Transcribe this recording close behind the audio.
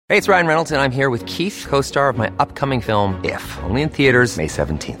Hey, it's Ryan Reynolds, and I'm here with Keith, co-star of my upcoming film, If, only in theaters May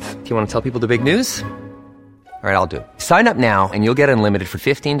 17th. Do you want to tell people the big news? All right, I'll do it. Sign up now and you'll get unlimited for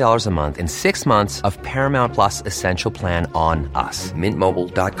 $15 a month and 6 months of Paramount Plus Essential Plan on us.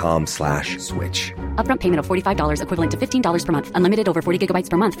 MintMobile.com/switch. Upfront payment of $45 equivalent to $15 per month. Unlimited over 40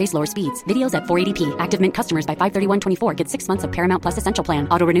 gigabytes per month. Face lower speeds. Videos at 480p. Active Mint customers by 531.24 get 6 months of Paramount Plus Essential Plan.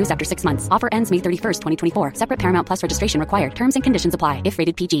 Auto renews after 6 months. Offer ends May 31st, 2024. Separate Paramount Plus registration required. Terms and conditions apply if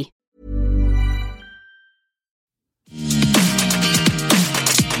rated PG.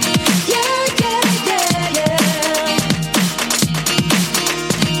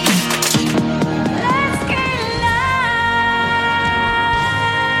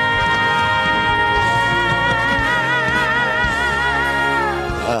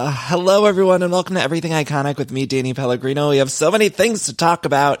 Hello, everyone, and welcome to Everything Iconic with me, Danny Pellegrino. We have so many things to talk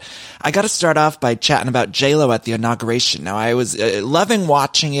about. I got to start off by chatting about J-Lo at the inauguration. Now, I was loving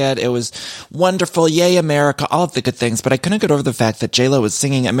watching it. It was wonderful. Yay, America, all of the good things. But I couldn't get over the fact that J-Lo was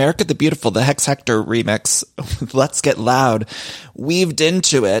singing America the Beautiful, the Hex Hector remix with Let's Get Loud, weaved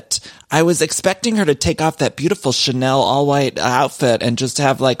into it. I was expecting her to take off that beautiful Chanel all-white outfit and just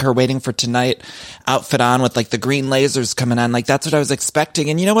have, like, her Waiting for Tonight outfit on with, like, the green lasers coming on. Like, that's what I was expecting.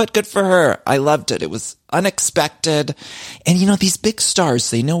 And you know what? Good for her. I loved it. It was unexpected. And, you know, these big stars,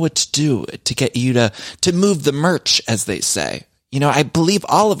 they know what to do to get you to move the merch, as they say. You know, I believe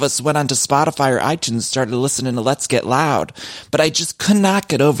all of us went onto Spotify or iTunes and started listening to Let's Get Loud, but I just could not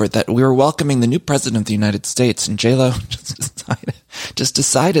get over that we were welcoming the new president of the United States, and J-Lo just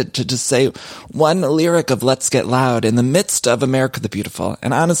decided to say one lyric of Let's Get Loud in the midst of America the Beautiful.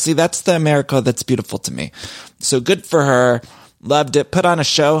 And honestly, that's the America that's beautiful to me. So good for her. Loved it. Put on a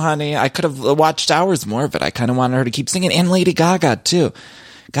show, honey. I could have watched hours more of it. I kind of wanted her to keep singing, and Lady Gaga too.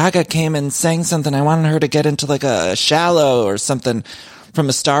 Gaga came and sang something. I wanted her to get into like a Shallow or something from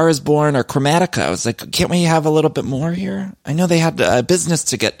A Star Is Born or Chromatica. I was like, can't we have a little bit more here? I know they had a business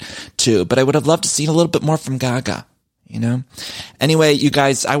to get to, but I would have loved to see a little bit more from Gaga. You know? Anyway, you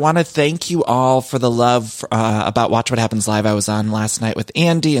guys, I want to thank you all for the love about Watch What Happens Live. I was on last night with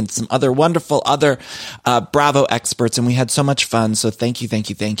Andy and some other wonderful Bravo experts, and we had so much fun. So thank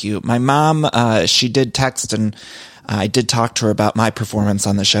you. My mom, she did text, and I did talk to her about my performance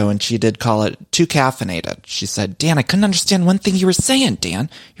on the show, and she did call it too caffeinated. She said, Dan, I couldn't understand one thing you were saying, Dan.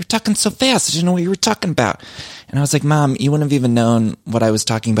 You're talking so fast. I didn't know what you were talking about. And I was like, Mom, you wouldn't have even known what I was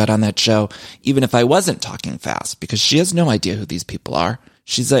talking about on that show, even if I wasn't talking fast, because she has no idea who these people are.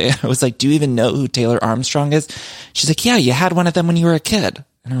 She's like, I was like, do you even know who Taylor Armstrong is?'s like, yeah, you had one of them when you were a kid.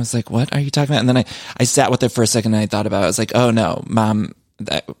 And I was like, what are you talking about? And then I sat with her for a second and I thought about it. I was like, oh no, Mom,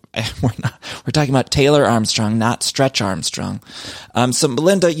 we're talking about Taylor Armstrong, not Stretch Armstrong. So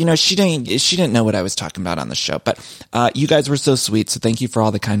Melinda, you know, she didn't know what I was talking about on the show, but, you guys were so sweet. So thank you for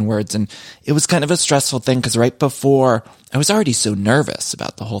all the kind words. And it was kind of a stressful thing because right before I was already so nervous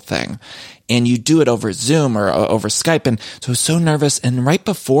about the whole thing, and you do it over Zoom or over Skype. And so I was so nervous. And right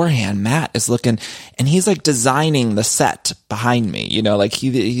beforehand, Matt is looking and he's like designing the set behind me, you know, like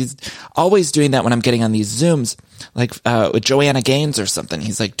he's always doing that when I'm getting on these Zooms, like, with Joanna Gaines or something.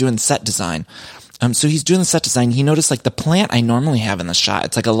 He's like doing set design. So he's doing the set design. He noticed like the plant I normally have in the shot.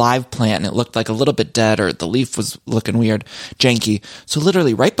 It's like a live plant and it looked like a little bit dead, or the leaf was looking weird, janky. So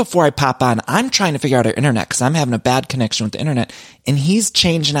literally right before I pop on, I'm trying to figure out our internet because I'm having a bad connection with the internet, and he's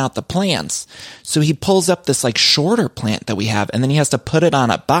changing out the plants. So he pulls up this like shorter plant that we have, and then he has to put it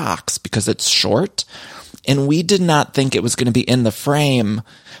on a box because it's short. And we did not think it was going to be in the frame,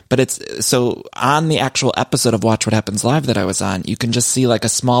 but it's, so on the actual episode of Watch What Happens Live that I was on, you can just see like a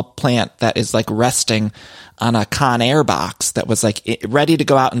small plant that is like resting on a Conair box that was like ready to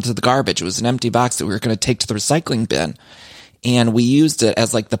go out into the garbage. It was an empty box that we were going to take to the recycling bin. And we used it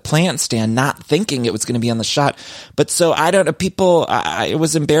as like the plant stand, not thinking it was going to be on the shot. But so I don't know, people, it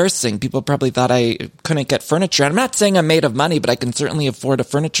was embarrassing. People probably thought I couldn't get furniture. I'm not saying I'm made of money, but I can certainly afford a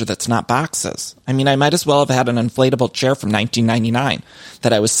furniture that's not boxes. I mean, I might as well have had an inflatable chair from 1999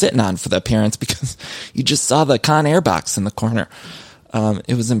 that I was sitting on for the appearance, because you just saw the Conair box in the corner.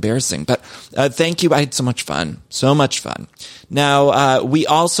 It was embarrassing, but thank you. I had so much fun. Now, we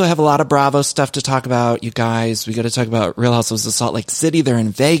also have a lot of Bravo stuff to talk about, you guys. We got to talk about Real Housewives of Salt Lake City. They're in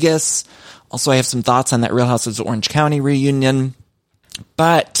Vegas. Also, I have some thoughts on that Real Housewives of Orange County reunion.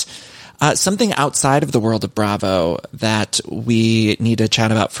 But something outside of the world of Bravo that we need to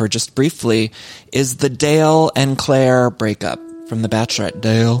chat about for just briefly is the Dale and Claire breakup from The Bachelorette.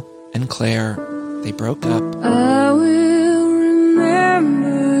 Dale and Claire, they broke up.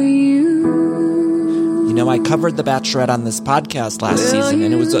 You know, I covered The Bachelorette on this podcast last season,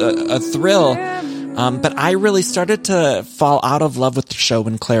 and it was a thrill. But I really started to fall out of love with the show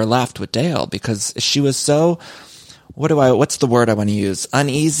when Claire left with Dale, because she was so, what's the word I want to use?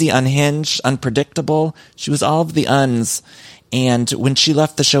 Uneasy, unhinged, unpredictable. She was all of the uns. And when she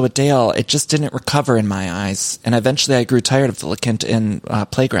left the show with Dale, it just didn't recover in my eyes. And eventually I grew tired of the LaKinta in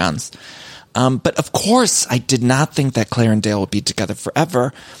playgrounds. But of course, I did not think that Claire and Dale would be together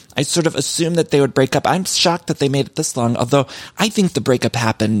forever. I sort of assumed that they would break up. I'm shocked that they made it this long, although I think the breakup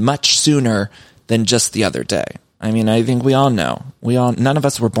happened much sooner than just the other day. I mean, I think we all know. None of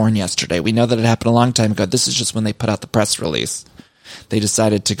us were born yesterday. We know that it happened a long time ago. This is just when they put out the press release. They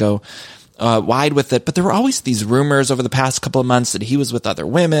decided to go wide with it. But there were always these rumors over the past couple of months that he was with other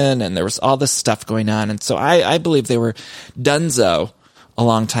women, and there was all this stuff going on. And so I believe they were donezo a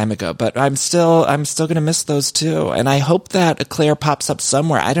long time ago, but I'm still going to miss those two. And I hope that Claire pops up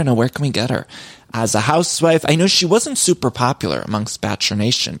somewhere. I don't know. Where can we get her? As a housewife, I know she wasn't super popular amongst Bachelor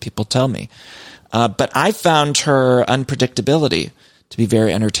Nation, people tell me. But I found her unpredictability to be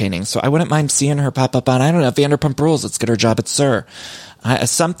very entertaining. So I wouldn't mind seeing her pop up on, I don't know, Vanderpump Rules. Let's get her a job at SUR.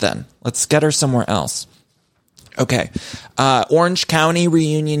 Something. Let's get her somewhere else. Okay. Orange County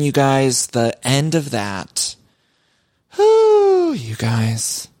reunion, you guys. The end of that. Whoo, you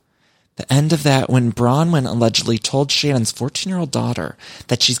guys. The end of that, when Bronwyn allegedly told Shannon's 14-year-old daughter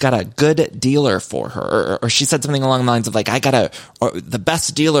that she's got a good dealer for her, or she said something along the lines of like, I got the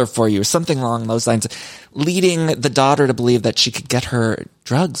best dealer for you, or something along those lines, leading the daughter to believe that she could get her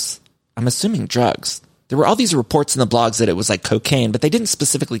drugs. I'm assuming drugs. There were all these reports in the blogs that it was like cocaine, but they didn't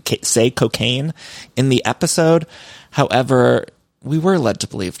specifically say cocaine in the episode. However, we were led to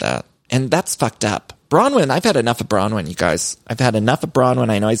believe that, and that's fucked up. Bronwyn, I've had enough of Bronwyn, you guys. I've had enough of Bronwyn.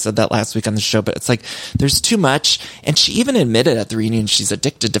 I know I said that last week on the show, but it's like, there's too much. And she even admitted at the reunion she's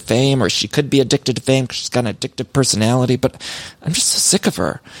addicted to fame, or she could be addicted to fame because she's got an addictive personality, but I'm just so sick of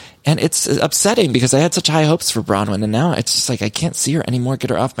her. And it's upsetting because I had such high hopes for Bronwyn, and now it's just like, I can't see her anymore. Get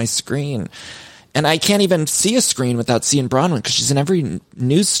her off my screen. And I can't even see a screen without seeing Bronwyn because she's in every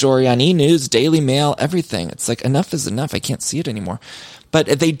news story on E! News, Daily Mail, everything. It's like, enough is enough. I can't see it anymore. But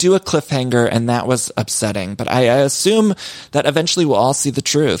they do a cliffhanger, and that was upsetting. But I assume that eventually we'll all see the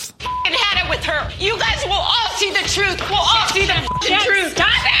truth. I had it with her. You guys will all see the truth. We'll all see the truth.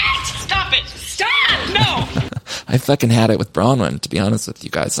 Stop it! Stop it! Stop! No! I fucking had it with Bronwyn, to be honest with you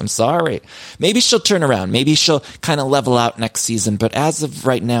guys. I'm sorry. Maybe she'll turn around. Maybe she'll kind of level out next season. But as of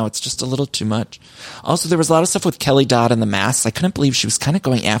right now, it's just a little too much. Also, there was a lot of stuff with Kelly Dodd and the Mask. I couldn't believe she was kind of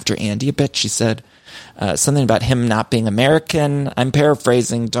going after Andy a bit. She said something about him not being American. I'm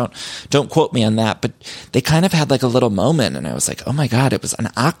paraphrasing. Don't quote me on that. But they kind of had like a little moment, and I was like, oh my God, it was an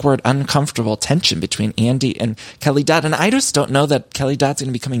awkward, uncomfortable tension between Andy and Kelly Dodd. And I just don't know that Kelly Dodd's going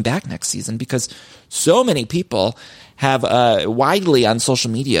to be coming back next season, because so many people have widely on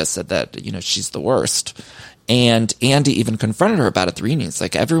social media said that, you know, she's the worst. And Andy even confronted her about it at the reunion. It's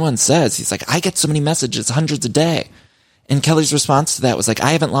like, everyone says, he's like, I get so many messages, hundreds a day. And Kelly's response to that was like,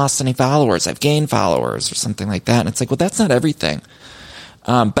 I haven't lost any followers. I've gained followers, or something like that. And it's like, well, that's not everything.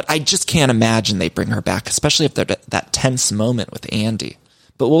 But I just can't imagine they bring her back, especially if they're that tense moment with Andy.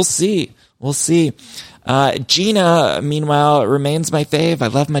 But we'll see. We'll see. Gina, meanwhile, remains my fave. I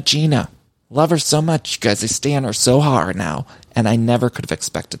love my Gina. Love her so much, you guys. I stand her so hard now. And I never could have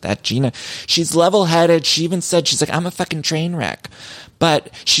expected that. Gina, she's level-headed. She even said, she's like, I'm a fucking train wreck. But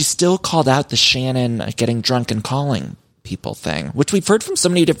she still called out the Shannon getting drunk and calling people thing, which we've heard from so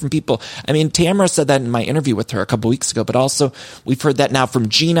many different people. I mean, Tamara said that in my interview with her a couple weeks ago, but also we've heard that now from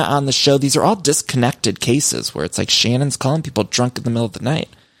Gina on the show. These are all disconnected cases where it's like Shannon's calling people drunk in the middle of the night.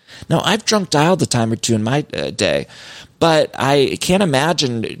 Now, I've drunk dialed a time or two in my day, but I can't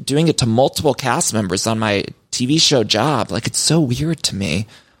imagine doing it to multiple cast members on my TV show job. Like, it's so weird to me.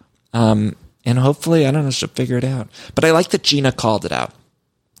 And hopefully, I don't know, she'll figure it out. But I like that Gina called it out.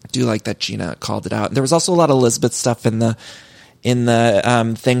 I do like that Gina called it out. There was also a lot of Elizabeth stuff in the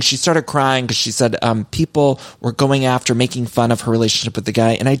thing. She started crying because she said people were going after, making fun of her relationship with the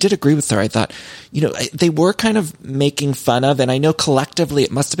guy. And I did agree with her. I thought, you know, they were kind of making fun of, and I know collectively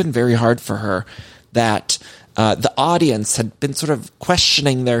it must have been very hard for her that the audience had been sort of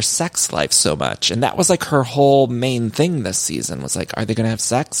questioning their sex life so much. And that was like her whole main thing this season, was like, are they going to have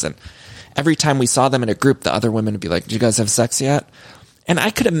sex? And every time we saw them in a group, the other women would be like, do you guys have sex yet? And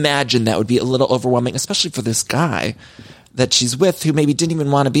I could imagine that would be a little overwhelming, especially for this guy that she's with, who maybe didn't even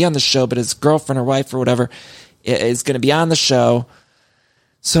want to be on the show, but his girlfriend or wife or whatever is going to be on the show.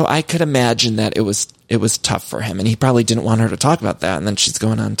 So I could imagine that it was tough for him, and he probably didn't want her to talk about that. And then she's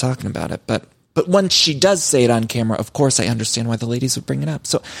going on talking about it. But once she does say it on camera, of course, I understand why the ladies would bring it up.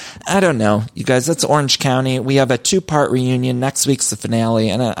 So I don't know, you guys, that's Orange County. We have a 2-part reunion. Next week's the finale.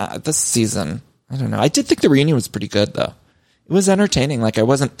 And this season, I don't know. I did think the reunion was pretty good, though. It was entertaining. Like, I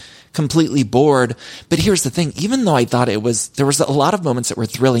wasn't completely bored. But here's the thing. Even though I thought there was a lot of moments that were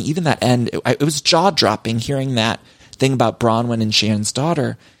thrilling, even that end, it was jaw-dropping hearing that thing about Bronwyn and Shannon's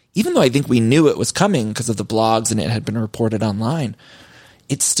daughter. Even though I think we knew it was coming because of the blogs and it had been reported online,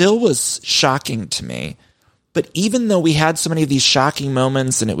 it still was shocking to me. But even though we had so many of these shocking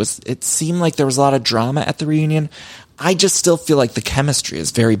moments and it seemed like there was a lot of drama at the reunion, I just still feel like the chemistry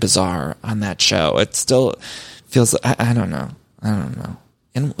is very bizarre on that show. It still feels, I don't know.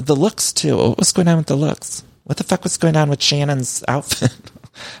 And the looks too. What was going on with the looks? What the fuck was going on with Shannon's outfit?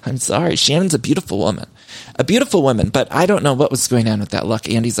 I'm sorry. Shannon's a beautiful woman, but I don't know what was going on with that look.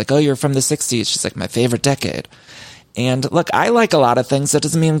 Andy's like, oh, you're from the 60s. She's like, my favorite decade. And look, I like a lot of things. That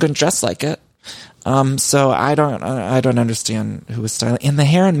doesn't mean I'm going to dress like it. So I don't understand who was styling. And the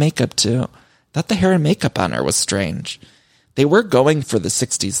hair and makeup too. Thought the hair and makeup on her was strange. They were going for the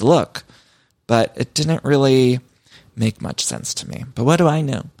 60s look, but it didn't really make much sense to me. But what do I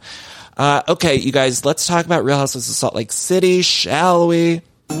know? Okay, you guys, let's talk about Real Housewives of Salt Lake City, shall we?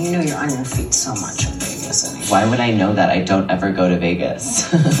 You know you're on your feet so much in Vegas anyway. Why would I know that? I don't ever go to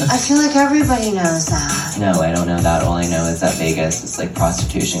Vegas. I feel like everybody knows that. No, I don't know that. All I know is that Vegas is like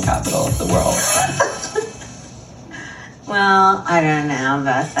prostitution capital of the world. Well, I don't know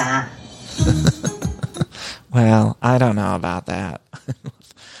about that. Well, I don't know about that.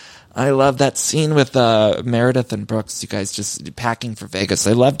 I love that scene with Meredith and Brooks, you guys just packing for Vegas.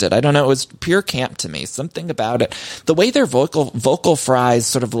 I loved it. I don't know. It was pure camp to me. Something about it. The way their vocal fries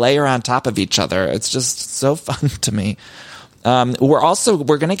sort of layer on top of each other. It's just so fun to me. We're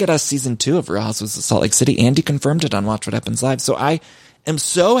going to get a season 2 of Real Housewives of Salt Lake City. Andy confirmed it on Watch What Happens Live. So I am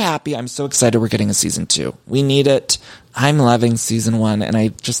so happy. I'm so excited we're getting a season 2. We need it. I'm loving season 1, and I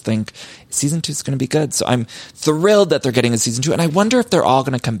just think season 2 is going to be good. So I'm thrilled that they're getting a season 2, and I wonder if they're all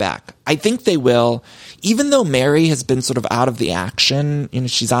going to come back. I think they will. Even though Mary has been sort of out of the action,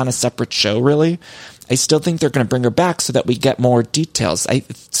 she's on a separate show, really, I still think they're going to bring her back so that we get more details. I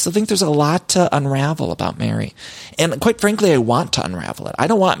still think there's a lot to unravel about Mary. And quite frankly, I want to unravel it. I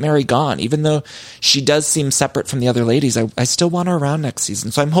don't want Mary gone. Even though she does seem separate from the other ladies, I still want her around next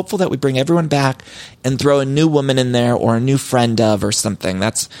season. So I'm hopeful that we bring everyone back and throw a new woman in there or a new friend of or something.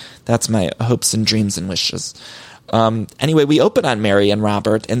 That's my hopes and dreams and wishes. Anyway, we open on Mary and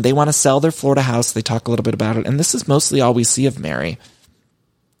Robert, and they want to sell their Florida house. They talk a little bit about it, and this is mostly all we see of Mary.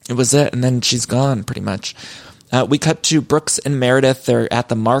 It was it, and then she's gone, pretty much. We cut to Brooks and Meredith. They're at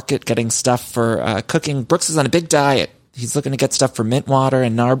the market getting stuff for cooking. Brooks is on a big diet. He's looking to get stuff for mint water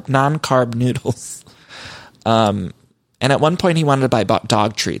and non-carb noodles. And at one point, he wanted to buy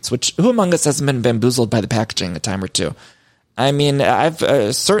dog treats, which who among us hasn't been bamboozled by the packaging a time or two? I mean, I've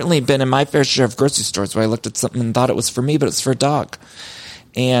certainly been in my fair share of grocery stores where I looked at something and thought it was for me, but it's for a dog.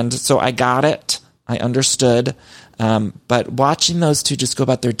 And so I got it. I understood. But watching those two just go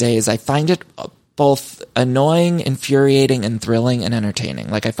about their days, I find it both annoying, infuriating, and thrilling and entertaining.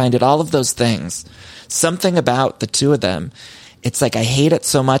 Like, I find it all of those things. Something about the two of them. It's like I hate it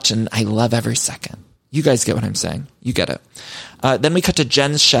so much and I love every second. You guys get what I'm saying. You get it. Then we cut to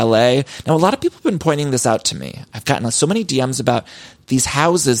Jen's chalet. Now, a lot of people have been pointing this out to me. I've gotten so many DMs about these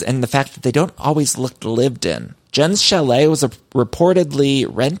houses and the fact that they don't always look lived in. Jen's chalet was reportedly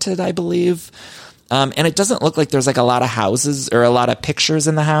rented, I believe. And it doesn't look like there's like a lot of houses or a lot of pictures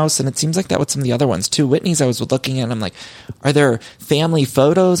in the house. And it seems like that with some of the other ones too. Whitney's I was looking at, and I'm like, are there family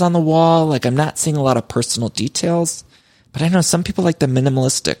photos on the wall? Like, I'm not seeing a lot of personal details. But I know some people like the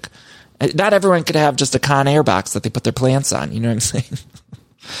minimalistic. Not everyone could have just a Conair box that they put their plants on. You know what I'm saying?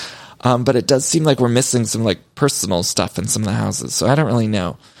 But it does seem like we're missing some like personal stuff in some of the houses. So I don't really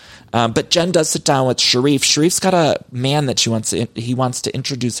know. But Jen does sit down with Sharif. Sharif's got a man that he wants to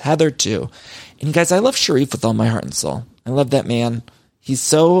introduce Heather to. And you guys, I love Sharif with all my heart and soul. I love that man. He's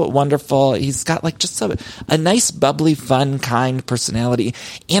so wonderful. He's got like just a nice, bubbly, fun, kind personality.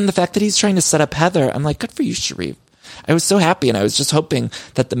 And the fact that he's trying to set up Heather, I'm like, good for you, Sharif. I was so happy, and I was just hoping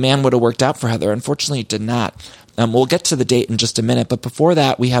that the man would have worked out for Heather. Unfortunately, it did not. We'll get to the date in just a minute, but before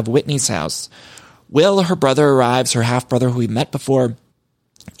that, we have Whitney's house. Will, her brother, arrives, her half-brother who we met before,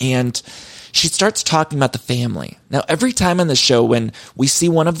 and she starts talking about the family. Now, every time on the show when we see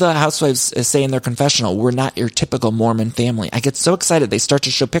one of the housewives say in their confessional, we're not your typical Mormon family, I get so excited. They start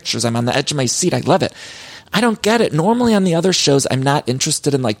to show pictures. I'm on the edge of my seat. I love it. I don't get it. Normally on the other shows, I'm not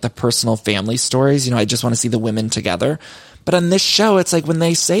interested in like the personal family stories. You know, I just want to see the women together. But on this show, it's like when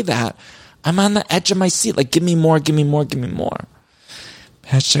they say that, I'm on the edge of my seat. Like, give me more, give me more, give me more.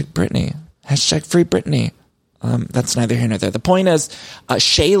 Hashtag Britney. Hashtag free Britney. That's neither here nor there. The point is,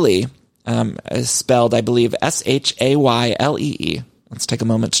 Shaylee is spelled, I believe, Shaylee. Let's take a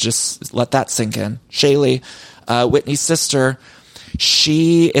moment to just let that sink in. Shaylee, Whitney's sister,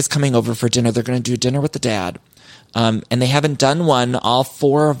 she is coming over for dinner. They're going to do dinner with the dad. And they haven't done one, all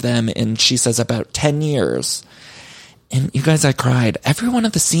four of them, in, she says, about 10 years. And you guys, I cried. Every one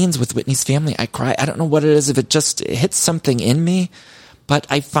of the scenes with Whitney's family, I cry. I don't know what it is, if it hits something in me, but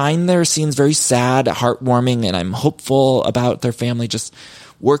I find their scenes very sad, heartwarming, and I'm hopeful about their family just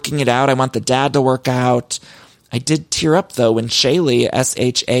working it out. I want the dad to work out. I did tear up, though, when Shaylee,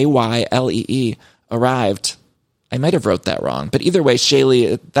 Shaylee, arrived. I might have wrote that wrong, but either way,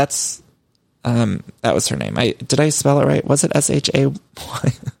 Shaylee, that was her name. Did I spell it right? Was it Shay?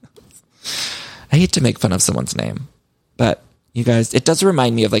 I hate to make fun of someone's name, but you guys, it does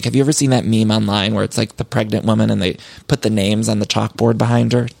remind me of, like, have you ever seen that meme online where it's like the pregnant woman and they put the names on the chalkboard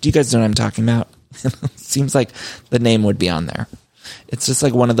behind her? Do you guys know what I'm talking about? Seems like the name would be on there. It's just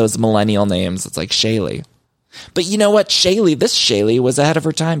like one of those millennial names. It's like Shaylee. But you know what? This Shaylee was ahead of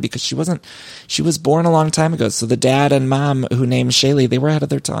her time because she was born a long time ago. So the dad and mom who named Shaylee, they were ahead of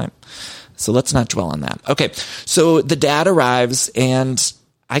their time. So let's not dwell on that. Okay. So the dad arrives, and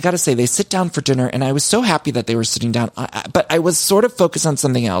I got to say, they sit down for dinner, and I was so happy that they were sitting down, but I was sort of focused on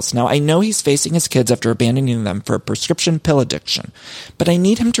something else. Now, I know he's facing his kids after abandoning them for a prescription pill addiction, but I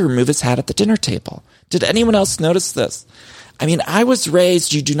need him to remove his hat at the dinner table. Did anyone else notice this? I mean, I was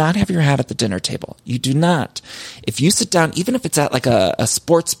raised, you do not have your hat at the dinner table. You do not. If you sit down, even if it's at like a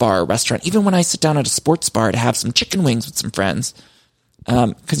sports bar or restaurant, even when I sit down at a sports bar to have some chicken wings with some friends,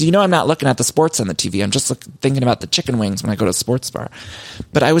 because I'm not looking at the sports on the TV. I'm just thinking about the chicken wings when I go to a sports bar.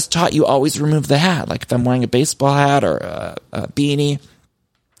 But I was taught you always remove the hat. Like if I'm wearing a baseball hat or a beanie.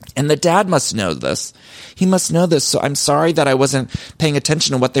 And the dad must know this. He must know this. So I'm sorry that I wasn't paying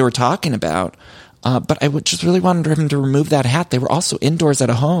attention to what they were talking about. But I would just really wanted him to remove that hat. They were also indoors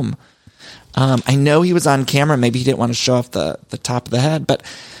at a home. I know he was on camera. Maybe he didn't want to show off the top of the head, but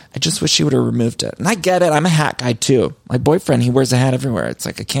I just wish he would have removed it. And I get it. I'm a hat guy too. My boyfriend, he wears a hat everywhere. It's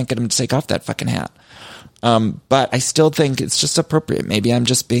like, I can't get him to take off that fucking hat. But I still think it's just appropriate. Maybe I'm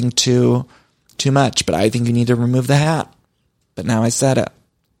just being too much, but I think you need to remove the hat. But now I said it.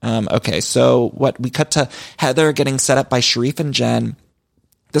 Okay. So we cut to Heather getting set up by Sharif and Jen.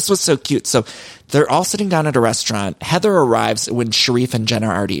 This was so cute. So they're all sitting down at a restaurant. Heather arrives when Sharif and Jen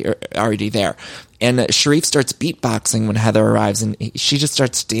are already there. And Sharif starts beatboxing when Heather arrives, and she just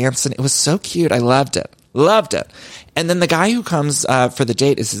starts dancing. It was so cute. I loved it. Loved it. And then the guy who comes for the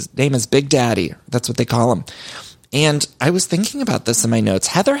date, his name is Big Daddy. That's what they call him. And I was thinking about this in my notes.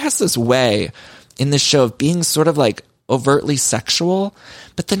 Heather has this way in this show of being sort of like overtly sexual,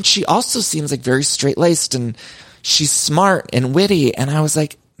 but then she also seems like very straight-laced, and she's smart and witty. And I was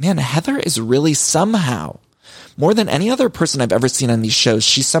like, man, Heather is really somehow, more than any other person I've ever seen on these shows,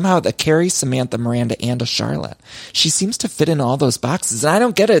 she's somehow the Carrie, Samantha, Miranda, and a Charlotte. She seems to fit in all those boxes. And I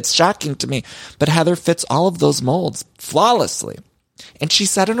don't get it. It's shocking to me. But Heather fits all of those molds flawlessly. And she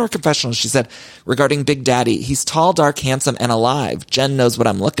said in her confessional, she said, regarding Big Daddy, he's tall, dark, handsome, and alive. Jen knows what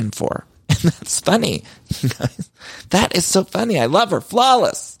I'm looking for. And that's funny. That is so funny. I love her.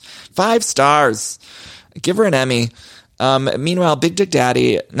 Flawless. 5 stars. Give her an Emmy. Meanwhile, Big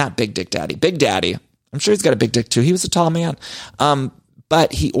Daddy, I'm sure he's got a big dick too. He was a tall man.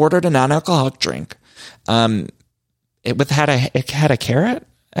 But he ordered a non-alcoholic drink. It had a carrot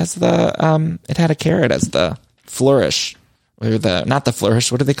as the flourish, or not the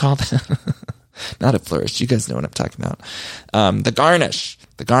flourish. What do they call that? Not a flourish. You guys know what I'm talking about. The garnish.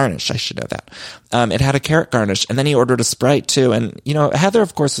 I should know that. It had a carrot garnish, and then he ordered a Sprite too. And, Heather,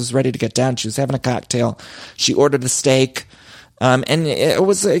 of course, was ready to get down. She was having a cocktail. She ordered a steak. And it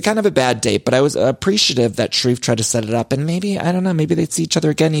was kind of a bad date, but I was appreciative that Sharif tried to set it up. And maybe, I don't know, maybe they'd see each other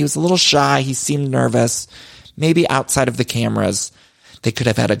again. He was a little shy. He seemed nervous. Maybe outside of the cameras, they could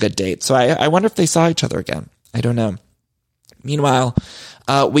have had a good date. So I wonder if they saw each other again. I don't know. Meanwhile,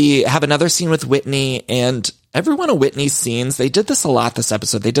 we have another scene with Whitney, and every one of Whitney's scenes, they did this a lot this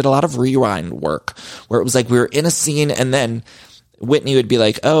episode. They did a lot of rewind work where it was like we were in a scene, and then Whitney would be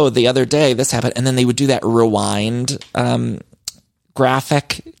like, oh, the other day this happened. And then they would do that rewind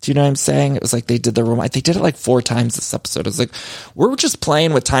graphic. Do you know what I'm saying? It was like they did the rewind. They did it like 4 times this episode. It was like, we're just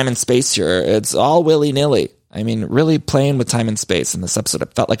playing with time and space here. It's all willy-nilly. I mean, really playing with time and space in this episode.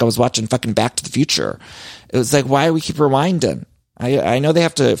 It felt like I was watching fucking Back to the Future. It was like, why do we keep rewinding? I know they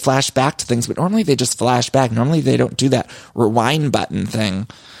have to flash back to things, but normally they just flash back. Normally they don't do that rewind button thing,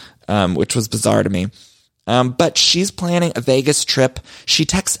 which was bizarre to me. But she's planning a Vegas trip. She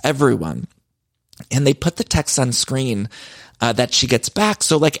texts everyone, and they put the text on screen. that she gets back.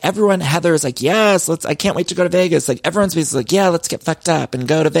 So like everyone, Heather is like, yes, I can't wait to go to Vegas. Like everyone's basically like, yeah, let's get fucked up and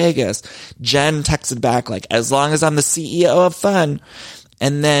go to Vegas. Jen texted back like, as long as I'm the CEO of fun.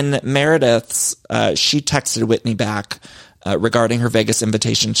 And then Meredith's, she texted Whitney back, regarding her Vegas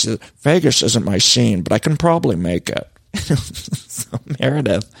invitation. She said, Vegas isn't my scene, but I can probably make it. So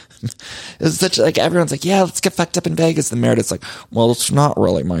Meredith, it was such like, everyone's like, yeah, let's get fucked up in Vegas. And Meredith's like, well, it's not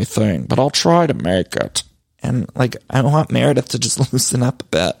really my thing, but I'll try to make it. And like, I want Meredith to just loosen up a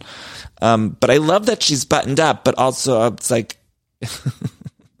bit. But I love that she's buttoned up, but also it's like,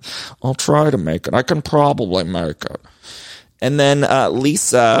 I'll try to make it. I can probably make it. And then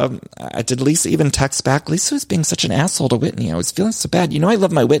Lisa, did Lisa even text back? Lisa was being such an asshole to Whitney. I was feeling so bad. You know, I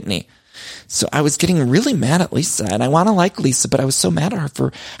love my Whitney. So I was getting really mad at Lisa, and I want to like Lisa, but I was so mad at her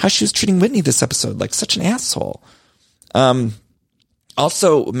for how she was treating Whitney this episode, like such an asshole.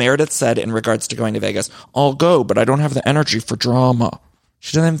 Also, Meredith said in regards to going to Vegas, I'll go, but I don't have the energy for drama.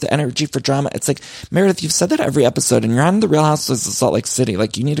 She doesn't have the energy for drama. It's like, Meredith, you've said that every episode, and you're on The Real Housewives of Salt Lake City.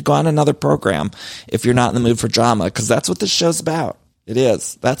 Like, you need to go on another program if you're not in the mood for drama, because that's what this show's about. It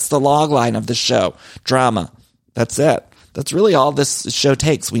is. That's the log line of the show. Drama. That's it. That's really all this show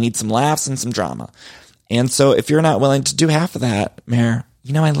takes. We need some laughs and some drama. And so if you're not willing to do half of that, Mare,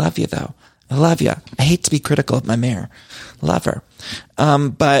 you know I love you, though. I love you. I hate to be critical of my Mare. Love her.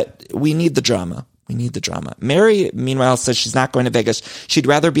 But we need the drama. We need the drama. Mary, meanwhile, says she's not going to Vegas. She'd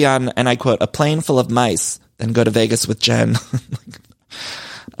rather be on, and I quote, a plane full of mice than go to Vegas with Jen.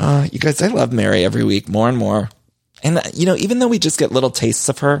 You guys, I love Mary every week more and more. And, you know, even though we just get little tastes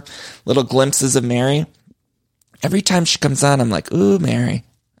of her, little glimpses of Mary, every time she comes on, I'm like, ooh, Mary.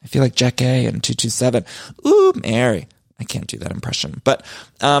 I feel like Jack A and 227. Ooh, Mary. I can't do that impression. But,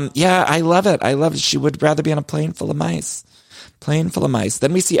 yeah, I love it. I love it. She would rather be on a plane full of mice. Plane full of mice.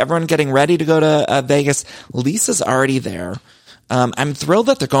 Then we see everyone getting ready to go to Vegas. Lisa's already there. I'm thrilled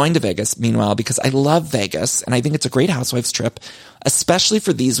that they're going to Vegas, meanwhile, because I love Vegas, and I think it's a great Housewives trip, especially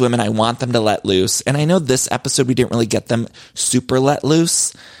for these women. I want them to let loose. And I know this episode we didn't really get them super let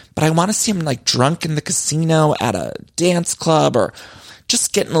loose, but I want to see them like drunk in the casino at a dance club or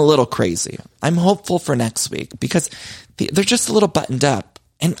just getting a little crazy. I'm hopeful for next week because they're just a little buttoned up.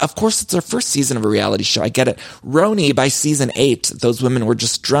 And of course, it's their first season of a reality show. I get it. Roni, by season 8, those women were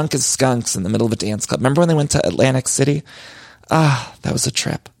just drunk as skunks in the middle of a dance club. Remember when they went to Atlantic City? That was a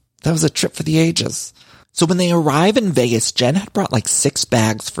trip. That was a trip for the ages. So when they arrive in Vegas, Jen had brought like 6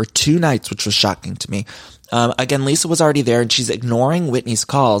 bags for 2 nights, which was shocking to me. Again, Lisa was already there and she's ignoring Whitney's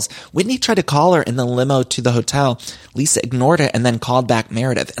calls. Whitney tried to call her in the limo to the hotel. Lisa ignored it and then called back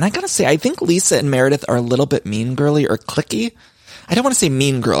Meredith. And I gotta say, I think Lisa and Meredith are a little bit mean girly or cliquey. I don't want to say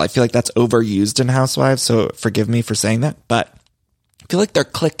mean girl. I feel like that's overused in Housewives, so forgive me for saying that, but I feel like they're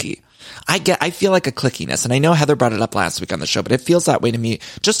cliquey. I feel like a clickiness, and I know Heather brought it up last week on the show, but it feels that way to me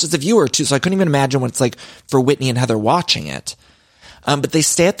just as a viewer too, so I couldn't even imagine what it's like for Whitney and Heather watching it. But they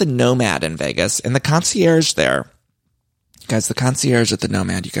stay at the Nomad in Vegas, and the concierge there, guys, the concierge at the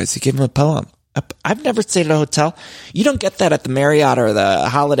Nomad, you guys, he gave him a poem. I've never stayed at a hotel. You don't get that at the Marriott or the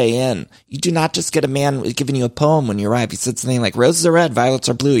Holiday Inn. You do not just get a man giving you a poem when you arrive. He said something like, roses are red, violets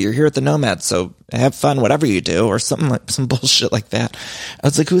are blue. You're here at the Nomad, so have fun, whatever you do, or something like some bullshit like that. I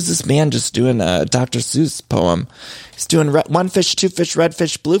was like, who's this man just doing a Dr. Seuss poem? He's doing 1 fish, 2 fish, red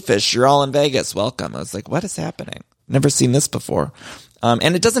fish, blue fish. You're all in Vegas. Welcome. I was like, what is happening? Never seen this before.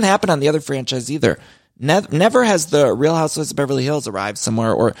 And it doesn't happen on the other franchise either. Never has the Real Housewives of Beverly Hills arrived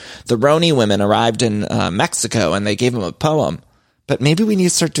somewhere, or the Roni women arrived in Mexico and they gave them a poem. But maybe we need to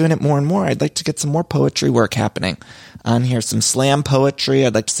start doing it more and more. I'd like to get some more poetry work happening on here, some slam poetry.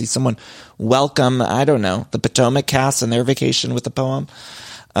 I'd like to see someone welcome, I don't know, the Potomac cast and their vacation with a poem.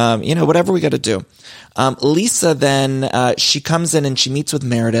 Whatever we got to do. Lisa then, she comes in and she meets with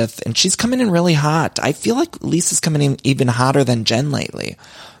Meredith, and she's coming in really hot. I feel like Lisa's coming in even hotter than Jen lately.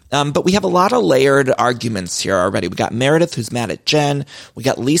 But we have a lot of layered arguments here already. We got Meredith, who's mad at Jen. We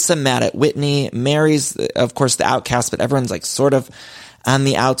got Lisa mad at Whitney. Mary's, of course, the outcast, but everyone's like sort of on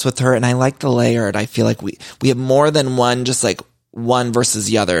the outs with her. And I like the layered. I feel like we have more than one, just like one versus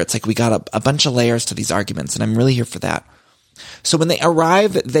the other. It's like we got a bunch of layers to these arguments, and I'm really here for that. So when they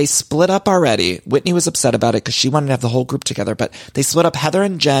arrive, they split up already. Whitney was upset about it because she wanted to have the whole group together, but they split up. Heather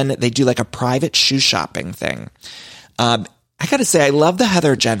and Jen, they do like a private shoe shopping thing. I gotta say, I love the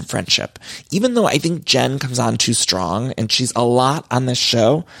Heather-Jen friendship. Even though I think Jen comes on too strong and she's a lot on this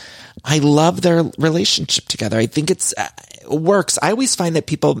show, I love their relationship together. I think it works. I always find that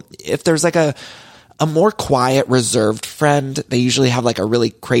people, if there's like a more quiet, reserved friend, they usually have like a really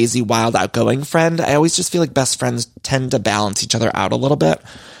crazy, wild, outgoing friend. I always just feel like best friends tend to balance each other out a little bit.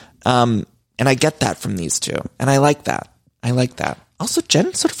 And I get that from these two. And I like that. I like that. Also,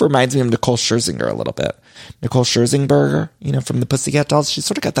 Jen sort of reminds me of Nicole Scherzinger a little bit. Nicole Scherzinger, from the Pussycat Dolls. She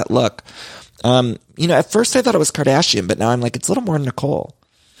sort of got that look. At first I thought it was Kardashian, but now I'm like, it's a little more Nicole.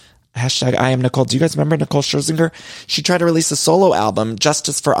 Hashtag I am Nicole. Do you guys remember Nicole Scherzinger? She tried to release a solo album,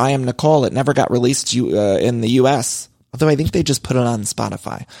 Justice for I Am Nicole. It never got released in the US. Although I think they just put it on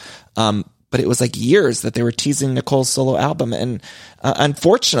Spotify. But it was like years that they were teasing Nicole's solo album. And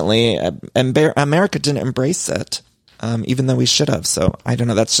unfortunately, America didn't embrace it. Even though we should have. So I don't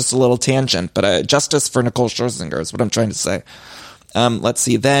know. That's just a little tangent, but justice for Nicole Scherzinger is what I'm trying to say. Let's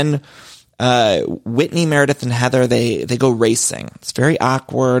see. Then Whitney, Meredith, and Heather, they go racing. It's very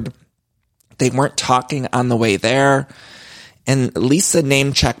awkward. They weren't talking on the way there. And Lisa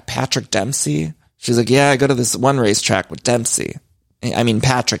name-checked Patrick Dempsey. She's like, yeah, I go to this one racetrack with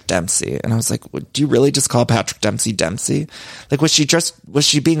Patrick Dempsey. And I was like, do you really just call Patrick Dempsey Dempsey? Like, was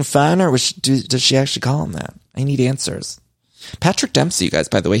she being fun, or does she actually call him that? I need answers. Patrick Dempsey, you guys,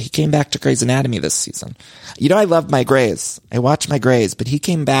 by the way, he came back to Grey's Anatomy this season. I love my Greys. I watch my Greys, but he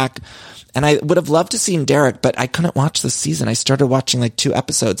came back, and I would have loved to seen Derek, but I couldn't watch this season. I started watching like 2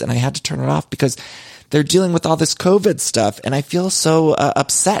 episodes, and I had to turn it off because they're dealing with all this COVID stuff, and I feel so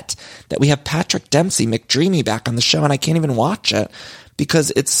upset that we have Patrick Dempsey, McDreamy, back on the show, and I can't even watch it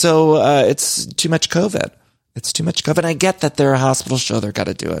because it's too much COVID. It's too much COVID. And I get that they're a hospital show, they're got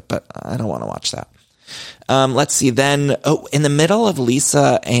to do it, but I don't want to watch that. Let's see. Then, in the middle of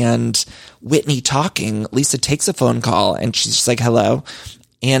Lisa and Whitney talking, Lisa takes a phone call and she's just like, hello.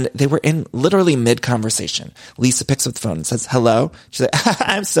 And they were in literally mid-conversation. Lisa picks up the phone and says, hello. She's like,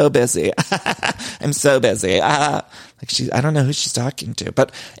 I'm so busy. I'm so busy. I don't know who she's talking to.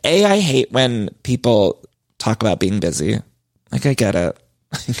 But I hate when people talk about being busy. Like, I get it.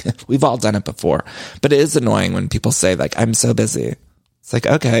 We've all done it before. But it is annoying when people say, like, I'm so busy. It's like,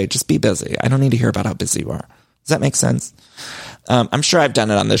 okay, just be busy. I don't need to hear about how busy you are. Does that make sense? I'm sure I've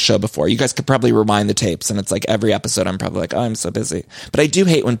done it on this show before. You guys could probably rewind the tapes, and it's like every episode I'm probably like, oh, I'm so busy. But I do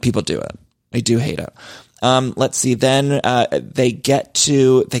hate when people do it. I do hate it. Let's see. Then they get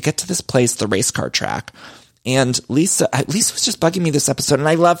to this place, the race car track. And Lisa was just bugging me this episode, and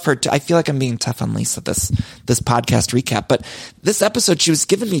I love her. I feel like I'm being tough on Lisa this podcast recap, but this episode she was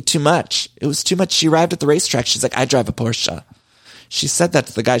giving me too much. It was too much. She arrived at the racetrack. She's like, I drive a Porsche. She said that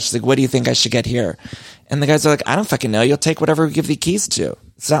to the guy. She's like, what do you think I should get here? And the guys are like, I don't fucking know. You'll take whatever we give the keys to.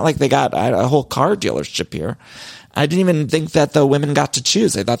 It's not like they got a whole car dealership here. I didn't even think that the women got to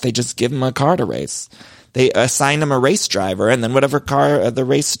choose. I thought they just give them a car to race. They assign them a race driver, and then whatever car the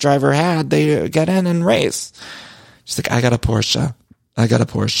race driver had, they get in and race. She's like, I got a Porsche. I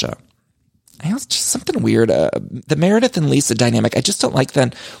know it's just something weird. The Meredith and Lisa dynamic, I just don't like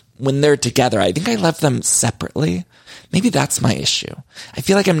them when they're together. I think I love them separately. Maybe that's my issue. I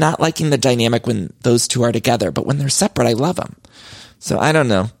feel like I'm not liking the dynamic when those two are together, but when they're separate, I love them. So I don't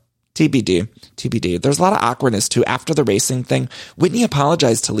know. TBD. There's a lot of awkwardness too. After the racing thing, Whitney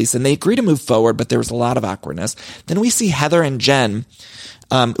apologized to Lisa and they agree to move forward, but there was a lot of awkwardness. Then we see Heather and Jen,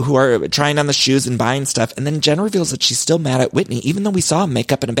 who are trying on the shoes and buying stuff. And then Jen reveals that she's still mad at Whitney, even though we saw him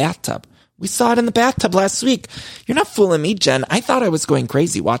make up in a bathtub. We saw it in the bathtub last week. You're not fooling me, Jen. I thought I was going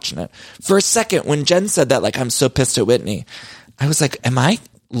crazy watching it. For a second, when Jen said that, like, I'm so pissed at Whitney, I was like, am I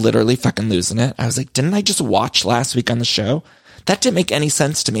literally fucking losing it? I was like, didn't I just watch last week on the show? That didn't make any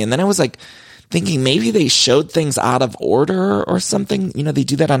sense to me. And then I was like thinking maybe they showed things out of order or something. You know, they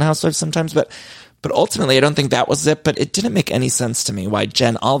do that on Housewives sometimes, but ultimately I don't think that was it. But it didn't make any sense to me why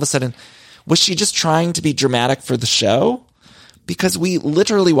Jen all of a sudden, was she just trying to be dramatic for the show? Because we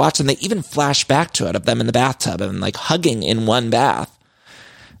literally watched, and they even flash back to it of them in the bathtub and like hugging in one bath.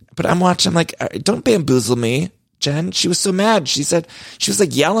 But I'm watching, I'm like, don't bamboozle me, Jen. She was so mad. She said, she was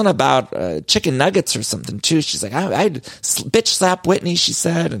like yelling about chicken nuggets or something too. She's like, I'd bitch slap Whitney, she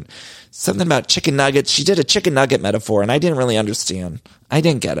said, and something about chicken nuggets. She did a chicken nugget metaphor, and I didn't really understand. I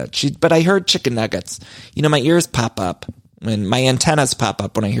didn't get it. But I heard chicken nuggets. You know, my ears pop up when my antennas pop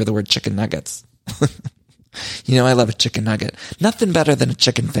up when I hear the word chicken nuggets. You know, I love a chicken nugget. Nothing better than a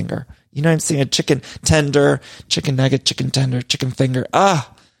chicken finger. You know what I'm saying? A chicken tender, chicken nugget, chicken tender, chicken finger.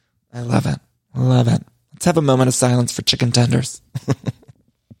 Ah, I love it. I love it. Let's have a moment of silence for chicken tenders.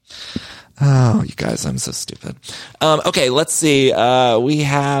 Oh, you guys, I'm so stupid. Okay, let's see. We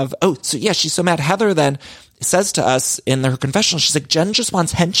have, she's so mad. Heather then says to us in her confessional, she's like, Jen just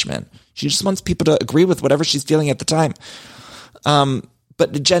wants henchmen. She just wants people to agree with whatever she's feeling at the time.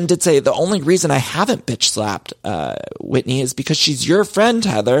 But Jen did say, the only reason I haven't bitch slapped Whitney is because she's your friend,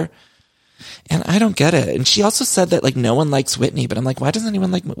 Heather. And I don't get it. And she also said that, like, no one likes Whitney. But I'm like, why doesn't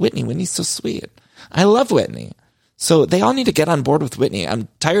anyone like Whitney? Whitney's so sweet. I love Whitney. So they all need to get on board with Whitney. I'm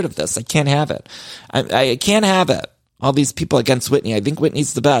tired of this. I can't have it. I can't have it. all these people against Whitney. I think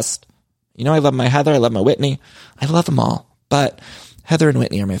Whitney's the best. You know, I love my Heather. I love my Whitney. I love them all. But Heather and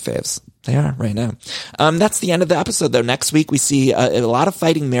Whitney are my faves. They are right now. That's the end of the episode, though. Next week, we see a lot of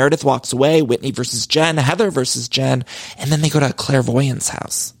fighting. Meredith walks away. Whitney versus Jen. Heather versus Jen. And then they go to a clairvoyant's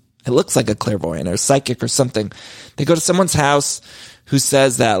house. It looks like a clairvoyant or psychic or something. They go to someone's house who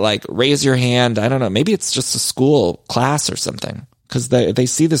says that, like, raise your hand. I don't know. Maybe it's just a school class or something. Because they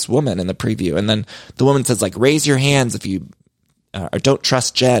see this woman in the preview. And then the woman says, like, raise your hands if you or don't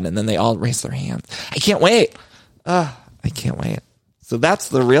trust Jen. And then they all raise their hands. I can't wait. I can't wait. So that's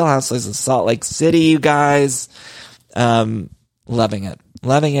the Real Housewives of Salt Lake City, you guys. Loving it.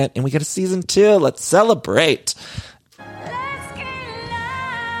 Loving it. And we get a season 2. Let's celebrate.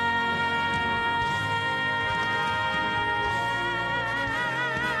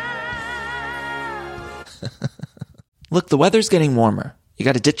 Look, the weather's getting warmer. You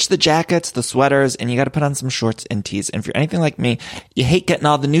got to ditch the jackets, the sweaters, and you got to put on some shorts and tees. And if you're anything like me, you hate getting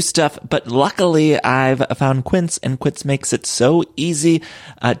all the new stuff, but luckily I've found Quince, and Quince makes it so easy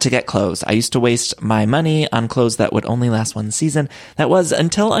to get clothes. I used to waste my money on clothes that would only last one season. That was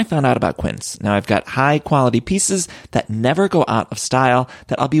until I found out about Quince. Now I've got high quality pieces that never go out of style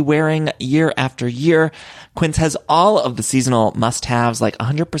that I'll be wearing year after year. Quince has all of the seasonal must-haves like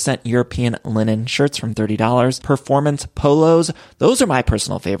 100% European linen shirts from $30, performance polos. Those are my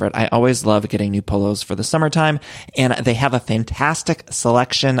personal favorite. I always love getting new polos for the summertime, and they have a fantastic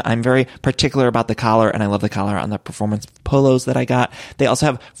selection. I'm very particular about the collar, and I love the collar on the performance polos that I got. They also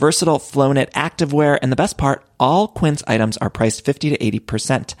have versatile flow-knit activewear, and the best part, all Quince items are priced 50 to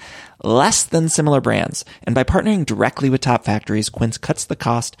 80% less than similar brands. And by partnering directly with top factories, Quince cuts the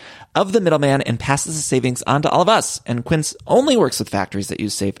cost of the middleman and passes the savings on to all of us. And Quince only works with factories that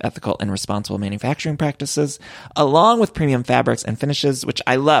use safe, ethical, and responsible manufacturing practices, along with premium fabrics and finishes, which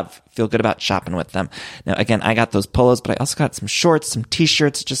I love. Feel good about shopping with them. Now, again, I got those polos, but I also got some shorts, some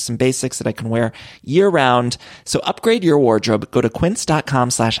t-shirts, just some basics that I can wear year round. So upgrade your wardrobe. Go to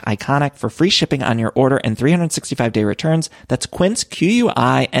quince.com/iconic for free shipping on your order and 365-day returns. That's Quince,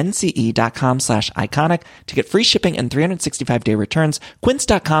 QUINCE.com/iconic to get free shipping and 365-day returns.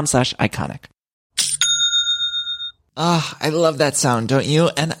 Quince.com/iconic. I love that sound, don't you?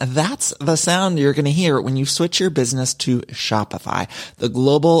 And that's the sound you're going to hear when you switch your business to Shopify, the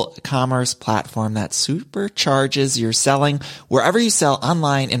global commerce platform that supercharges your selling wherever you sell,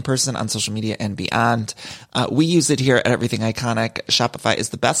 online, in person, on social media, and beyond. We use it here at Everything Iconic. Shopify is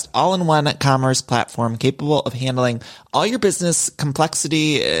the best all-in-one commerce platform capable of handling all your business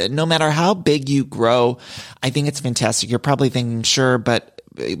complexity, no matter how big you grow. I think it's fantastic. You're probably thinking, sure, but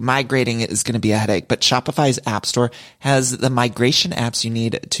migrating is going to be a headache, but Shopify's App Store has the migration apps you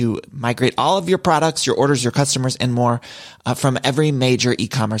need to migrate all of your products, your orders, your customers, and more from every major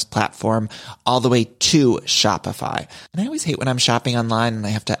e-commerce platform all the way to Shopify. And I always hate when I'm shopping online and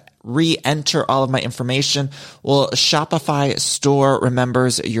I have to re-enter all of my information. Well, Shopify store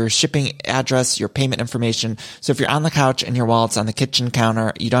remembers your shipping address, your payment information. So if you're on the couch and your wallet's on the kitchen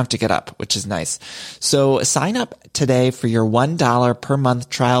counter, you don't have to get up, which is nice. So sign up today for your $1 per month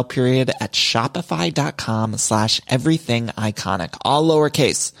trial period at shopify.com/everythingiconic, all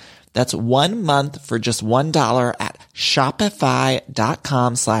lowercase. That's 1 month for just $1 at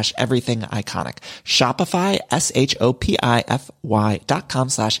shopify.com/everythingiconic. Shopify,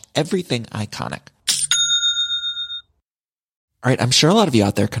 SHOPIFY.com/everythingiconic. All right, I'm sure a lot of you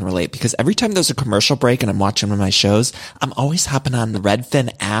out there can relate because every time there's a commercial break and I'm watching one of my shows, I'm always hopping on the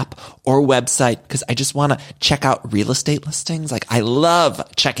Redfin app or website because I just want to check out real estate listings. Like, I love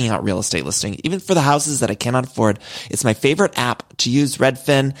checking out real estate listings, even for the houses that I cannot afford. It's my favorite app to use,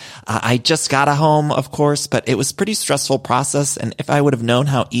 Redfin. I just got a home, of course, but it was a pretty stressful process. And if I would have known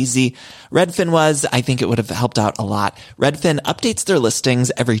how easy Redfin was, I think it would have helped out a lot. Redfin updates their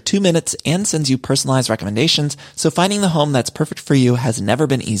listings every 2 minutes and sends you personalized recommendations. So finding the home that's perfect for you has never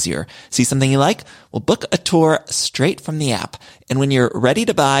been easier. See something you like? Well, book a tour straight from the app. And when you're ready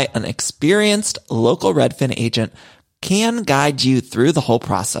to buy, an experienced local Redfin agent can guide you through the whole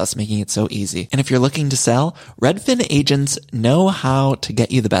process, making it so easy. And if you're looking to sell, Redfin agents know how to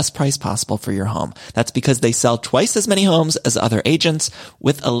get you the best price possible for your home. That's because they sell twice as many homes as other agents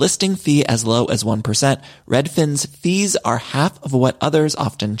with a listing fee as low as 1%. Redfin's fees are half of what others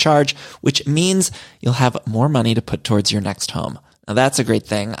often charge, which means you'll have more money to put towards your next home. Now that's a great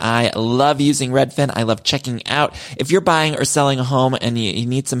thing. I love using Redfin. I love checking out. If you're buying or selling a home and you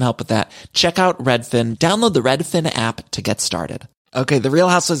need some help with that, check out Redfin. Download the Redfin app to get started. Okay, The Real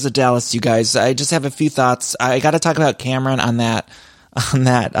Housewives of Dallas, you guys. I just have a few thoughts. I got to talk about Cameron on that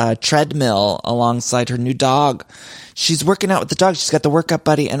treadmill alongside her new dog. she's working out with the dog. She's got the workout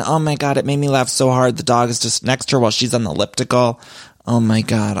buddy, and oh my God, it made me laugh so hard. The dog is just next to her while she's on the elliptical. Oh my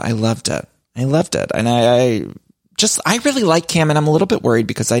God, I loved it. And I really like Cam, and I'm a little bit worried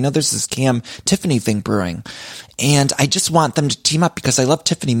because I know there's this Cam Tiffany thing brewing, and I just want them to team up because I love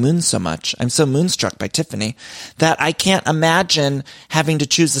Tiffany Moon so much. I'm so moonstruck by Tiffany that I can't imagine having to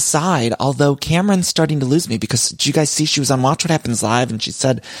choose a side, although Cameron's starting to lose me because did you guys see she was on Watch What Happens Live and she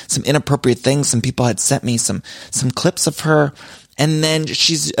said some inappropriate things. Some people had sent me some clips of her, and then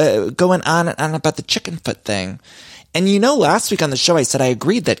she's going on and on about the chicken foot thing. And last week on the show, I said I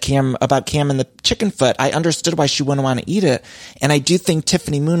agreed that Cam and the chicken foot. I understood why she wouldn't want to eat it. And I do think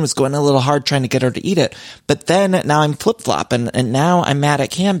Tiffany Moon was going a little hard trying to get her to eat it. But then now I'm flip-flopping, and now I'm mad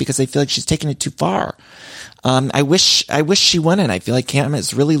at Cam because I feel like she's taking it too far. I wish she wouldn't. I feel like Cam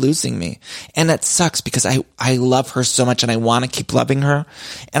is really losing me. And that sucks because I love her so much and I want to keep loving her.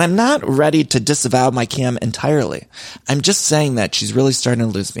 And I'm not ready to disavow my Cam entirely. I'm just saying that she's really starting to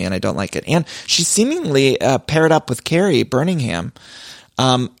lose me and I don't like it. And she's seemingly paired up with Carrie Birmingham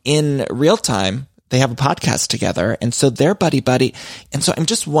in real time. They have a podcast together, and so they're buddy. And so I'm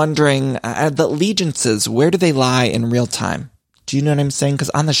just wondering, the allegiances, where do they lie in real time? Do you know what I'm saying?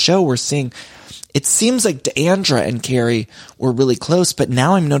 Because on the show, we're seeing, it seems like Deandra and Carrie were really close, but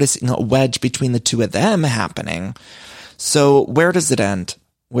now I'm noticing a wedge between the two of them happening. So where does it end?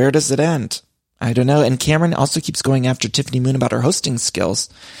 I don't know. And Cameron also keeps going after Tiffany Moon about her hosting skills.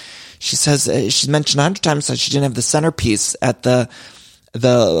 She says, she's mentioned 100 times that she didn't have the centerpiece at the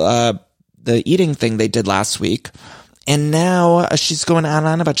eating thing they did last week. And now she's going on and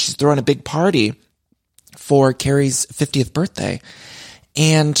on about she's throwing a big party for Carrie's 50th birthday.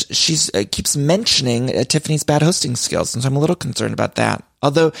 And she's keeps mentioning Tiffany's bad hosting skills. And so I'm a little concerned about that.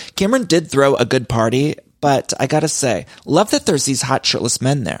 Although Cameron did throw a good party, but I gotta say, love that there's these hot shirtless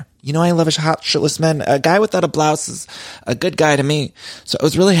men there. I love a hot shirtless man. A guy without a blouse is a good guy to me. So I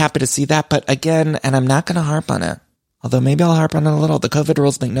was really happy to see that. But again, and I'm not gonna harp on it. Although maybe I'll harp on it a little. The COVID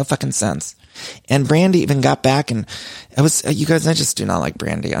rules make no fucking sense. And Brandy even got back and you guys, I just do not like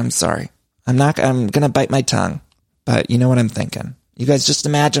Brandy. I'm sorry. I'm going to bite my tongue, but you know what I'm thinking. You guys just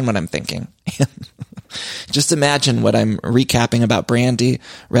imagine what I'm thinking. Just imagine what I'm recapping about Brandy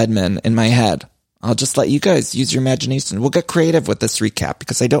Redmond in my head. I'll just let you guys use your imagination. We'll get creative with this recap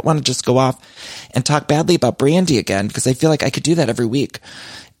because I don't want to just go off and talk badly about Brandy again because I feel like I could do that every week.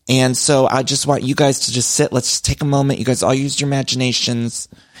 And so I just want you guys to just sit. Let's just take a moment. You guys all use your imaginations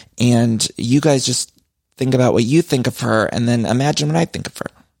and you guys just think about what you think of her and then imagine what I think of her.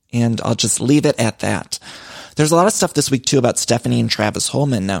 And I'll just leave it at that. There's a lot of stuff this week too about Stephanie and Travis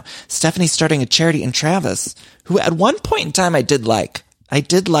Holman. Now, Stephanie's starting a charity, and Travis, who at one point in time I did like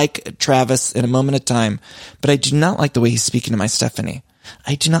Travis in a moment of time, but I do not like the way he's speaking to my Stephanie.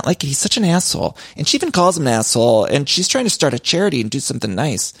 I do not like it. He's such an asshole. And she even calls him an asshole, and she's trying to start a charity and do something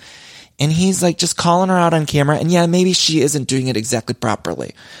nice. And he's like just calling her out on camera. And yeah, maybe she isn't doing it exactly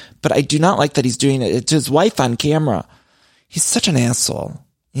properly, but I do not like that he's doing it to his wife on camera. He's such an asshole,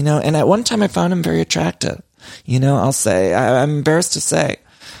 and at one time I found him very attractive. I'll say, I'm embarrassed to say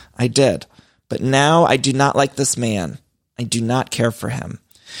I did, but now I do not like this man. I do not care for him.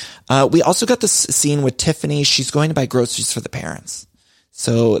 We also got this scene with Tiffany. She's going to buy groceries for the parents.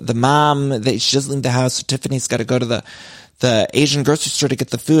 So the mom, she doesn't leave the house. So Tiffany's got to go to the Asian grocery store to get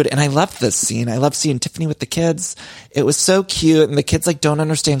the food. And I love this scene. I love seeing Tiffany with the kids. It was so cute. And the kids don't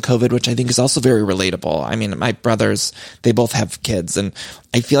understand COVID, which I think is also very relatable. I mean, my brothers, they both have kids. And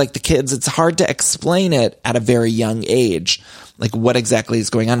I feel like the kids, it's hard to explain it at a very young age. Like what exactly is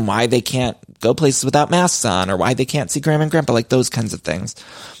going on, why they can't go places without masks on, or why they can't see grandma and grandpa, like those kinds of things.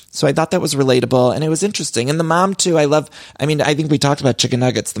 So I thought that was relatable and it was interesting. And the mom too, I think we talked about chicken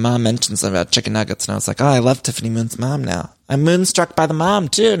nuggets. The mom mentioned something about chicken nuggets and I was like, oh, I love Tiffany Moon's mom now. I'm moonstruck by the mom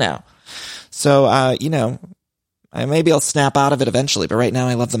too now. So, maybe I'll snap out of it eventually, but right now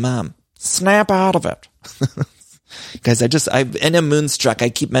I love the mom. Snap out of it. Guys, I'm moonstruck. I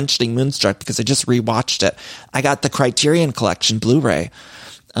keep mentioning Moonstruck because I just rewatched it. I got the Criterion Collection Blu-ray.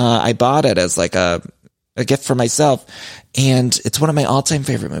 I bought it as like a gift for myself. And it's one of my all-time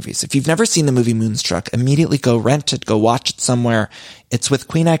favorite movies. If you've never seen the movie Moonstruck, immediately go rent it, go watch it somewhere. It's with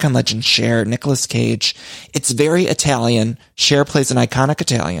Queen Icon legend Cher, Nicolas Cage. It's very Italian. Cher plays an iconic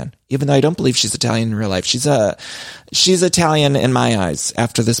Italian, even though I don't believe she's Italian in real life. She's Italian in my eyes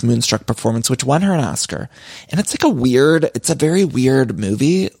after this Moonstruck performance, which won her an Oscar. And it's it's a very weird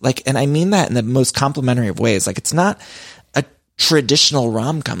movie. And I mean that in the most complimentary of ways. It's not a traditional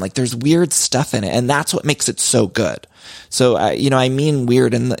rom-com. There's weird stuff in it, and that's what makes it so good. So, I mean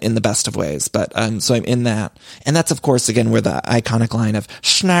weird in the best of ways, but, so I'm in that. And that's, of course, again, where the iconic line of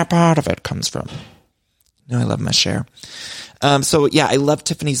snap out of it comes from. You know, I love my share. So yeah, I love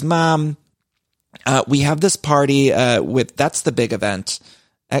Tiffany's mom. We have this party, that's the big event.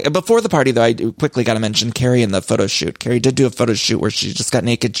 Before the party though, I quickly got to mention Carrie and the photo shoot. Carrie did do a photo shoot where she just got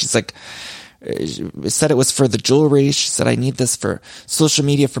naked. She's like, said it was for the jewelry. She said, I need this for social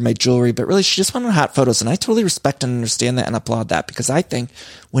media for my jewelry, but really she just wanted hot photos. And I totally respect and understand that and applaud that, because I think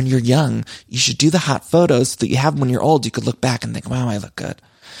when you're young, you should do the hot photos so that you have them when you're old. You could look back and think, wow, I look good.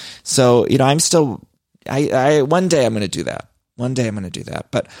 So, you know, I'm still, one day I'm going to do that. One day I'm going to do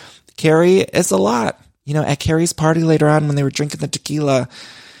that. But Carrie is a lot. You know, at Carrie's party later on when they were drinking the tequila,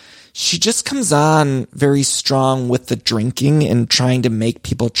 she just comes on very strong with the drinking and trying to make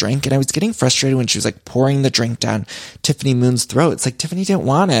people drink. And I was getting frustrated when she was like pouring the drink down Tiffany Moon's throat. It's like Tiffany didn't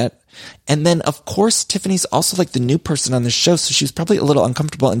want it. And then, of course, Tiffany's also like the new person on the show. So she was probably a little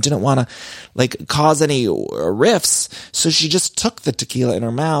uncomfortable and didn't want to like cause any riffs. So she just took the tequila in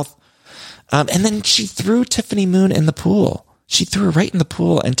her mouth. And then she threw Tiffany Moon in the pool. She threw her right in the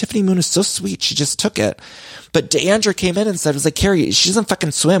pool, and Tiffany Moon is so sweet. She just took it. But Deandra came in and said, it was like, Carrie, she doesn't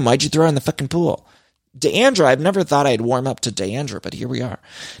fucking swim. Why'd you throw her in the fucking pool? Deandra, I've never thought I'd warm up to Deandra, but here we are.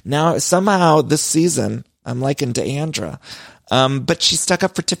 Now, somehow this season, I'm liking Deandra. But she stuck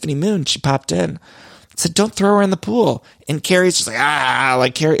up for Tiffany Moon. She popped in, said, don't throw her in the pool. And Carrie's just like,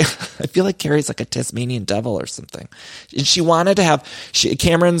 like Carrie, I feel like Carrie's like a Tasmanian devil or something. And she wanted to have,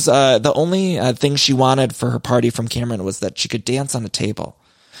 Cameron's, the only thing she wanted for her party from Cameron was that she could dance on a table.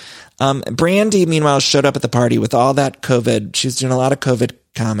 Brandy, meanwhile, showed up at the party with all that COVID. She was doing a lot of COVID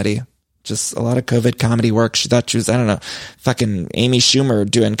comedy, just a lot of COVID comedy work. She thought she was, I don't know, fucking Amy Schumer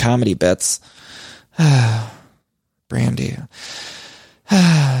doing comedy bits. Brandy.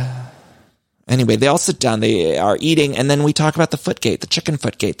 Anyway, they all sit down, they are eating, and then we talk about the Footgate, the chicken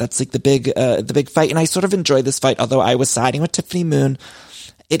Footgate. That's like the big fight. And I sort of enjoyed this fight, although I was siding with Tiffany Moon.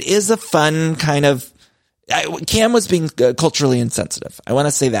 It is a fun kind of, Cam was being culturally insensitive. I want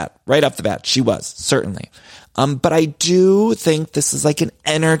to say that right off the bat. She was, certainly. But I do think this is like an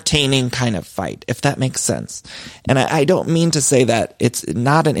entertaining kind of fight, if that makes sense. And I don't mean to say that it's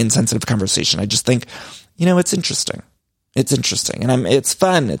not an insensitive conversation. I just think, you know, it's interesting. It's interesting. And it's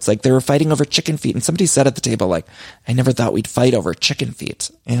fun. It's like they were fighting over chicken feet. And somebody said at the table, like, I never thought we'd fight over chicken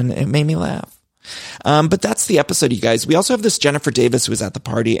feet. And it made me laugh. But that's the episode, you guys. We also have this Jennifer Davis who was at the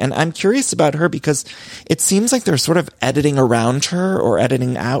party. And I'm curious about her because it seems like they're sort of editing around her or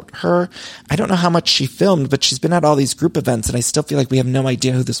editing out her. I don't know how much she filmed, but she's been at all these group events. And I still feel like we have no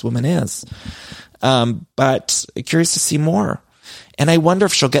idea who this woman is. But curious to see more. And I wonder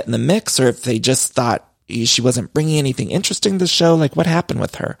if she'll get in the mix or if they just thought she wasn't bringing anything interesting to the show. Like, what happened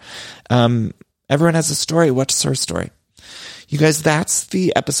with her? Everyone has a story. What's her story? You guys, that's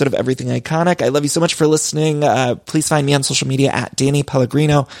the episode of Everything Iconic. I love you so much for listening. Please find me on social media at Danny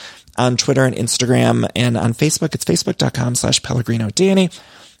Pellegrino on Twitter and Instagram, and on Facebook. It's facebook.com/Pellegrino Danny.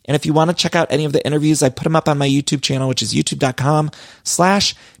 And if you want to check out any of the interviews, I put them up on my YouTube channel, which is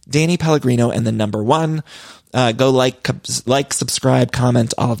youtube.com/Danny Pellegrino and the number 1. Go like, subscribe,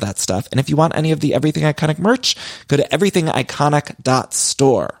 comment, all of that stuff. And if you want any of the Everything Iconic merch, go to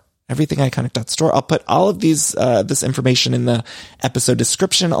everythingiconic.store. Everythingiconic.store. I'll put all of these, this information in the episode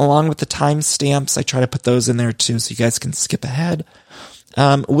description along with the timestamps. I try to put those in there too, so you guys can skip ahead.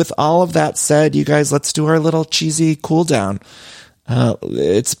 With all of that said, you guys, let's do our little cheesy cool down.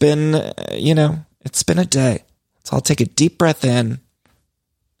 It's been, it's been a day. So I'll take a deep breath in,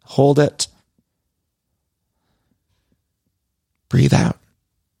 hold it, breathe out.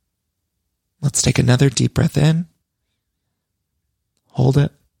 Let's take another deep breath in, hold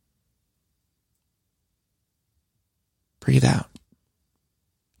it, breathe out.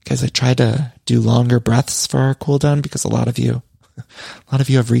 Because I try to do longer breaths for our cool down because a lot of you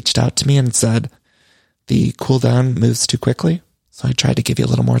have reached out to me and said the cool down moves too quickly. So I tried to give you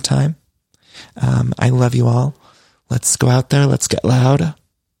a little more time. I love you all. Let's go out there. Let's get loud.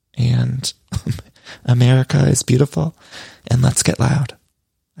 And America is beautiful. And let's get loud.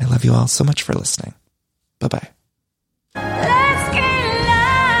 I love you all so much for listening. Bye-bye. Let's get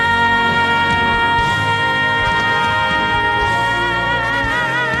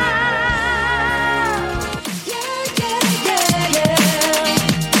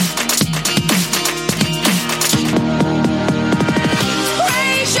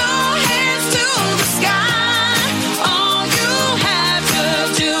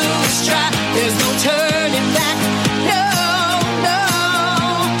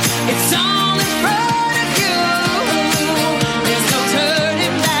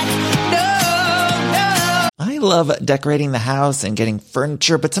love decorating the house and getting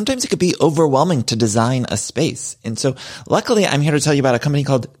furniture, but sometimes it could be overwhelming to design a space. And so luckily, I'm here to tell you about a company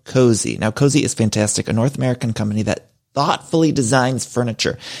called Cozy. Now, Cozy is fantastic, a North American company that thoughtfully designs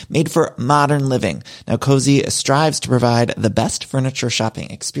furniture made for modern living. Now, Cozy strives to provide the best furniture shopping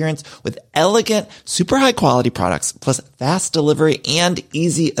experience with elegant, super high quality products, plus fast delivery and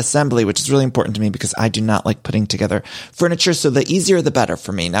easy assembly, which is really important to me because I do not like putting together furniture. So the easier, the better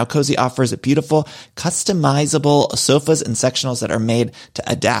for me. Now, Cozy offers beautiful, customizable sofas and sectionals that are made to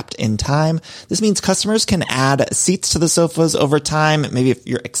adapt in time. This means customers can add seats to the sofas over time. Maybe if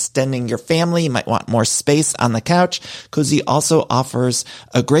you're extending your family, you might want more space on the couch. Cozy also offers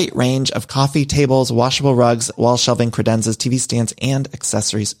a great range of coffee tables, washable rugs, wall shelving, credenzas, TV stands, and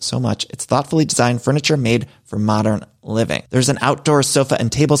accessories. So much. It's thoughtfully designed furniture made for modern living. There's an outdoor sofa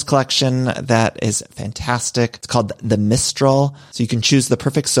and tables collection that is fantastic. It's called the Mistral. So you can choose the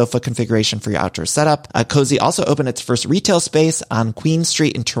perfect sofa configuration for your outdoor setup. Cozy also opened its first retail space on Queen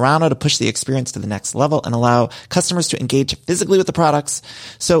Street in Toronto to push the experience to the next level and allow customers to engage physically with the products.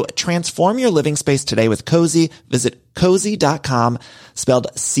 So transform your living space today with Cozy. Visit Cozy.com, spelled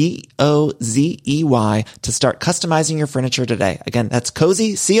C-O-Z-E-Y, to start customizing your furniture today. Again, that's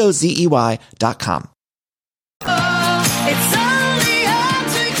Cozy, C-O-Z-E-Y.com. It's